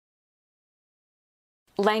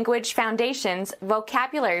Language Foundations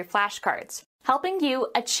Vocabulary Flashcards, helping you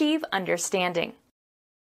achieve understanding.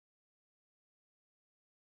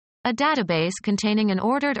 A database containing an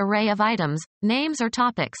ordered array of items, names or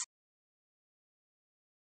topics.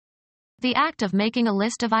 The act of making a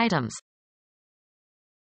list of items.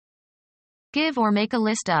 Give or make a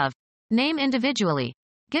list of. Name individually.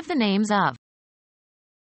 Give the names of.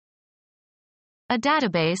 A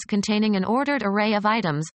database containing an ordered array of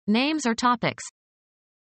items, names or topics.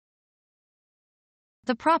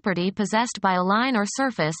 The property possessed by a line or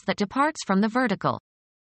surface that departs from the vertical.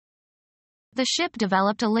 The ship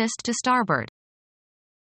developed a list to starboard.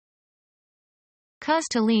 Cause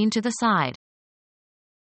to lean to the side.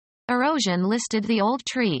 Erosion listed the old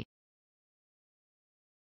tree.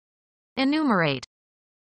 Enumerate.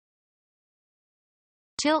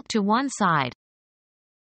 Tilt to one side.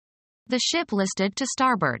 The ship listed to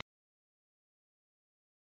starboard.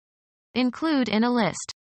 Include in a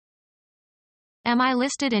list. Am I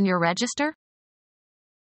listed in your register?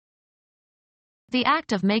 The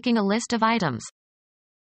act of making a list of items.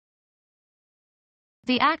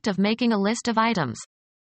 The act of making a list of items.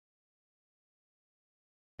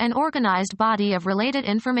 An organized body of related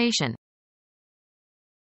information.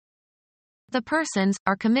 The persons,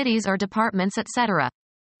 or committees or departments etc.,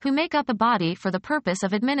 who make up a body for the purpose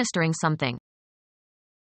of administering something.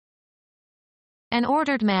 An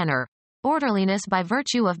ordered manner. Orderliness by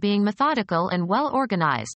virtue of being methodical and well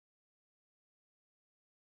organized.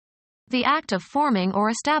 The act of forming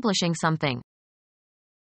or establishing something.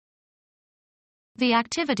 The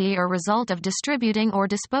activity or result of distributing or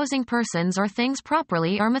disposing persons or things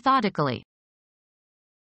properly or methodically.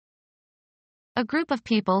 A group of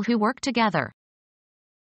people who work together.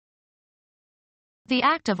 The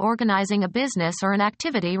act of organizing a business or an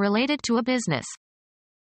activity related to a business.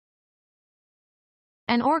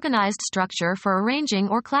 An organized structure for arranging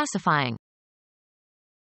or classifying.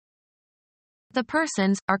 The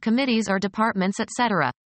persons, or committees or departments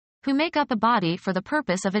etc., who make up a body for the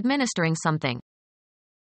purpose of administering something.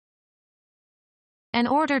 An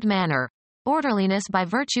ordered manner. Orderliness by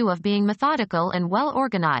virtue of being methodical and well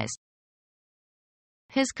organized.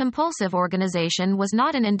 His compulsive organization was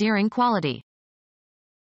not an endearing quality.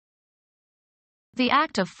 The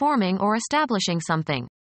act of forming or establishing something.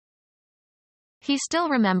 He still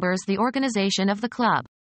remembers the organization of the club.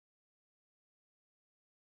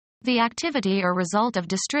 The activity or result of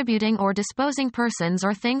distributing or disposing persons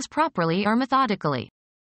or things properly or methodically.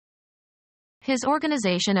 His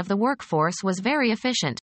organization of the workforce was very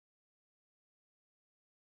efficient.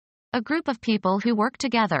 A group of people who work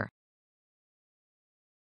together.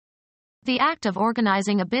 The act of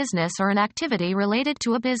organizing a business or an activity related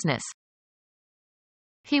to a business.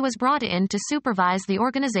 He was brought in to supervise the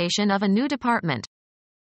organization of a new department.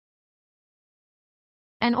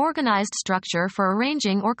 An organized structure for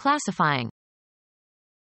arranging or classifying.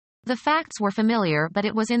 The facts were familiar, but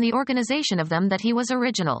it was in the organization of them that he was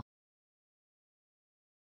original.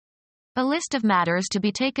 A list of matters to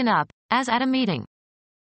be taken up, as at a meeting.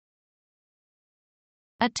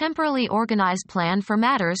 A temporally organized plan for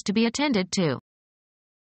matters to be attended to.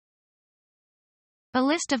 A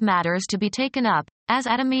list of matters to be taken up, as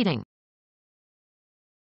at a meeting.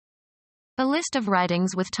 A list of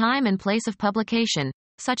writings with time and place of publication,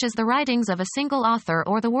 such as the writings of a single author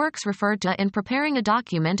or the works referred to in preparing a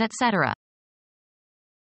document etc.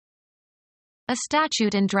 A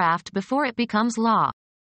statute in draft before it becomes law.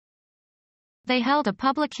 They held a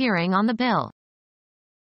public hearing on the bill.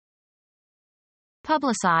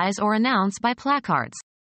 Publicize or announce by placards.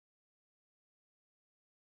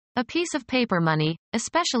 A piece of paper money,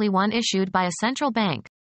 especially one issued by a central bank.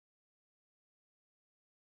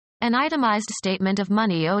 An itemized statement of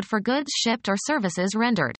money owed for goods shipped or services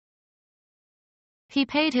rendered. He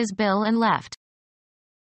paid his bill and left.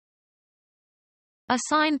 A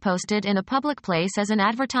sign posted in a public place as an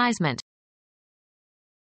advertisement.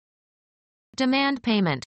 Demand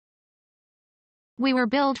payment. We were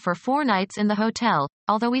billed for 4 nights in the hotel,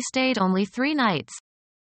 although we stayed only 3 nights.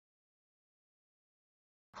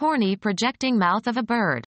 Horny projecting mouth of a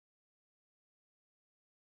bird.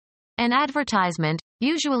 An advertisement,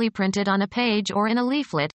 usually printed on a page or in a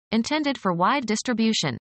leaflet, intended for wide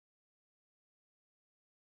distribution.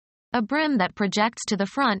 A brim that projects to the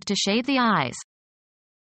front to shade the eyes.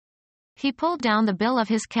 He pulled down the bill of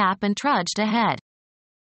his cap and trudged ahead.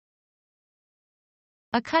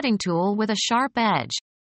 A cutting tool with a sharp edge.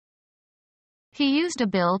 He used a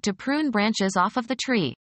bill to prune branches off of the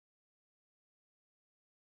tree.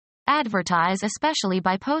 Advertise especially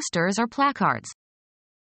by posters or placards.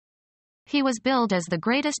 He was billed as the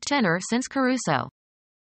greatest tenor since Caruso.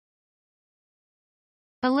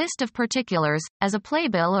 A list of particulars, as a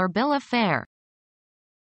playbill or bill of fare.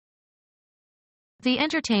 The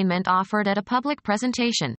entertainment offered at a public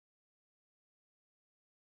presentation.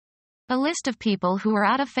 A list of people who are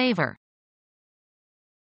out of favor.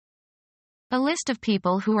 A list of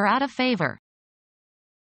people who are out of favor.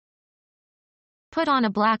 Put on a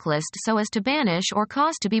blacklist so as to banish or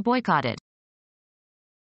cause to be boycotted.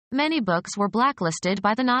 Many books were blacklisted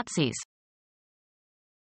by the Nazis.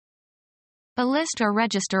 A list or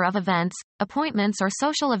register of events, appointments or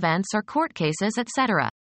social events or court cases, etc.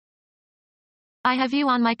 I have you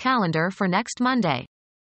on my calendar for next Monday.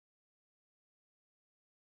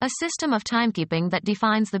 A system of timekeeping that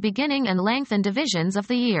defines the beginning and length and divisions of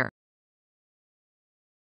the year.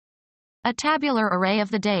 A tabular array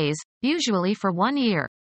of the days, usually for 1 year.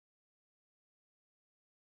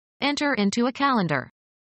 Enter into a calendar.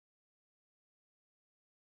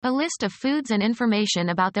 A list of foods and information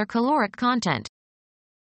about their caloric content.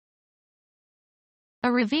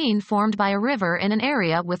 A ravine formed by a river in an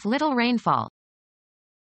area with little rainfall.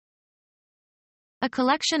 A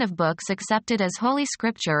collection of books accepted as Holy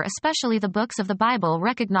Scripture, especially the books of the Bible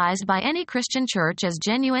recognized by any Christian church as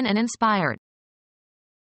genuine and inspired.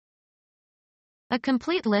 A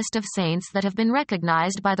complete list of saints that have been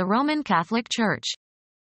recognized by the Roman Catholic Church.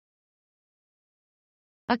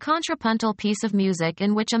 A contrapuntal piece of music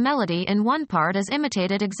in which a melody in one part is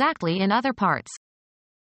imitated exactly in other parts.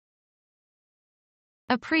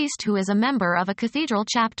 A priest who is a member of a cathedral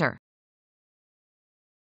chapter.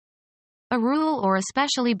 A rule or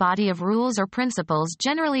especially body of rules or principles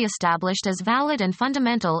generally established as valid and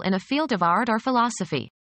fundamental in a field of art or philosophy.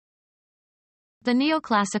 The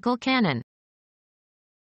neoclassical canon.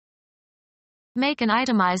 Make an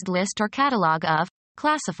itemized list or catalog of,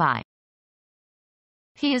 classify.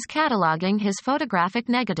 He is cataloging his photographic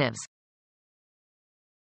negatives.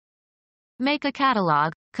 Make a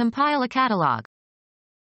catalog, compile a catalog.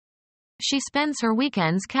 She spends her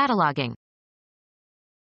weekends cataloging.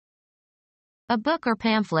 A book or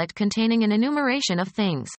pamphlet containing an enumeration of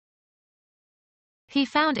things. He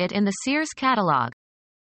found it in the Sears catalog.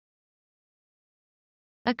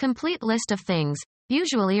 A complete list of things,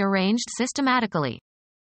 usually arranged systematically.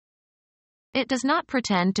 It does not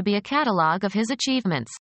pretend to be a catalog of his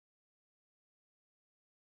achievements.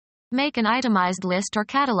 Make an itemized list or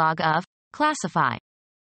catalog of, classify.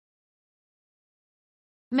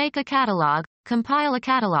 Make a catalog, compile a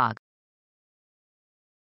catalog.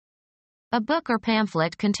 A book or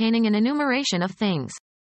pamphlet containing an enumeration of things.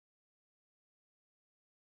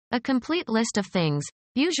 A complete list of things,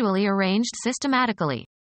 usually arranged systematically.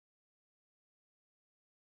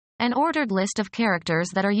 An ordered list of characters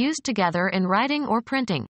that are used together in writing or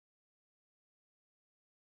printing.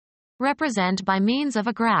 Represent by means of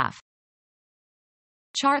a graph.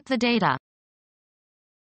 Chart the data.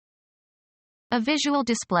 A visual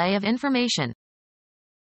display of information.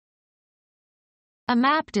 A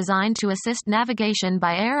map designed to assist navigation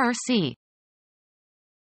by air or sea.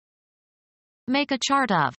 Make a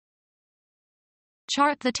chart of.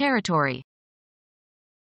 Chart the territory.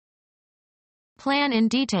 Plan in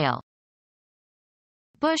detail.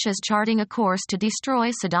 Bush is charting a course to destroy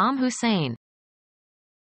Saddam Hussein.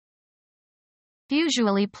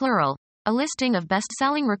 Usually plural, a listing of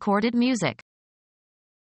best-selling recorded music.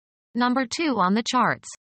 Number 2 on the charts.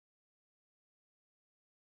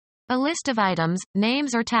 A list of items,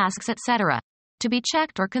 names or tasks, etc. to be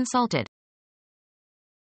checked or consulted.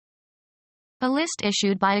 A list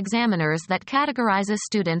issued by examiners that categorizes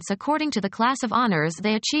students according to the class of honors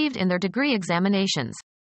they achieved in their degree examinations.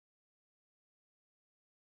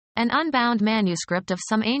 An unbound manuscript of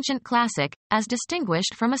some ancient classic, as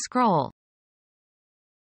distinguished from a scroll.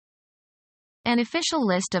 An official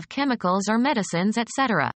list of chemicals or medicines,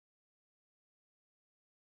 etc.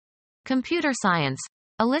 Computer science.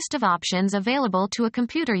 A list of options available to a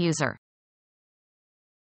computer user.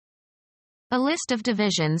 A list of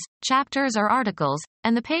divisions, chapters or articles,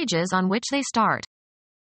 and the pages on which they start.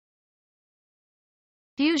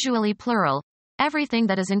 Usually plural, everything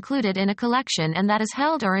that is included in a collection and that is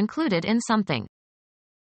held or included in something.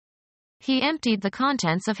 He emptied the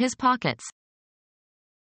contents of his pockets.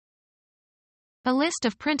 A list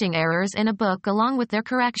of printing errors in a book along with their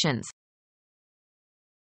corrections.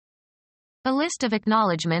 A list of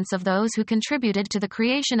acknowledgments of those who contributed to the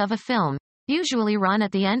creation of a film, usually run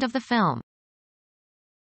at the end of the film.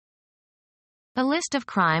 A list of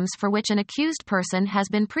crimes for which an accused person has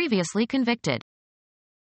been previously convicted.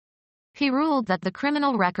 He ruled that the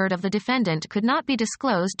criminal record of the defendant could not be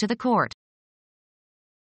disclosed to the court.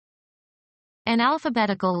 An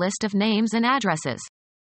alphabetical list of names and addresses.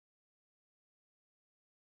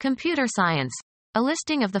 Computer science. A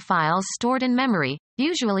listing of the files stored in memory,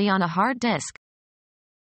 usually on a hard disk.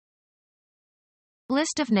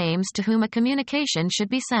 List of names to whom a communication should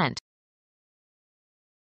be sent.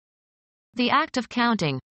 The act of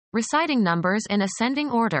counting, reciting numbers in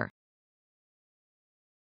ascending order.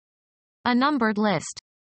 A numbered list.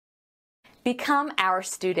 Become our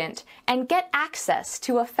student and get access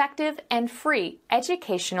to effective and free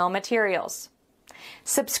educational materials.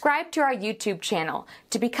 Subscribe to our YouTube channel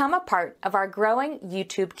to become a part of our growing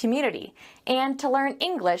YouTube community and to learn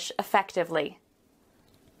English effectively.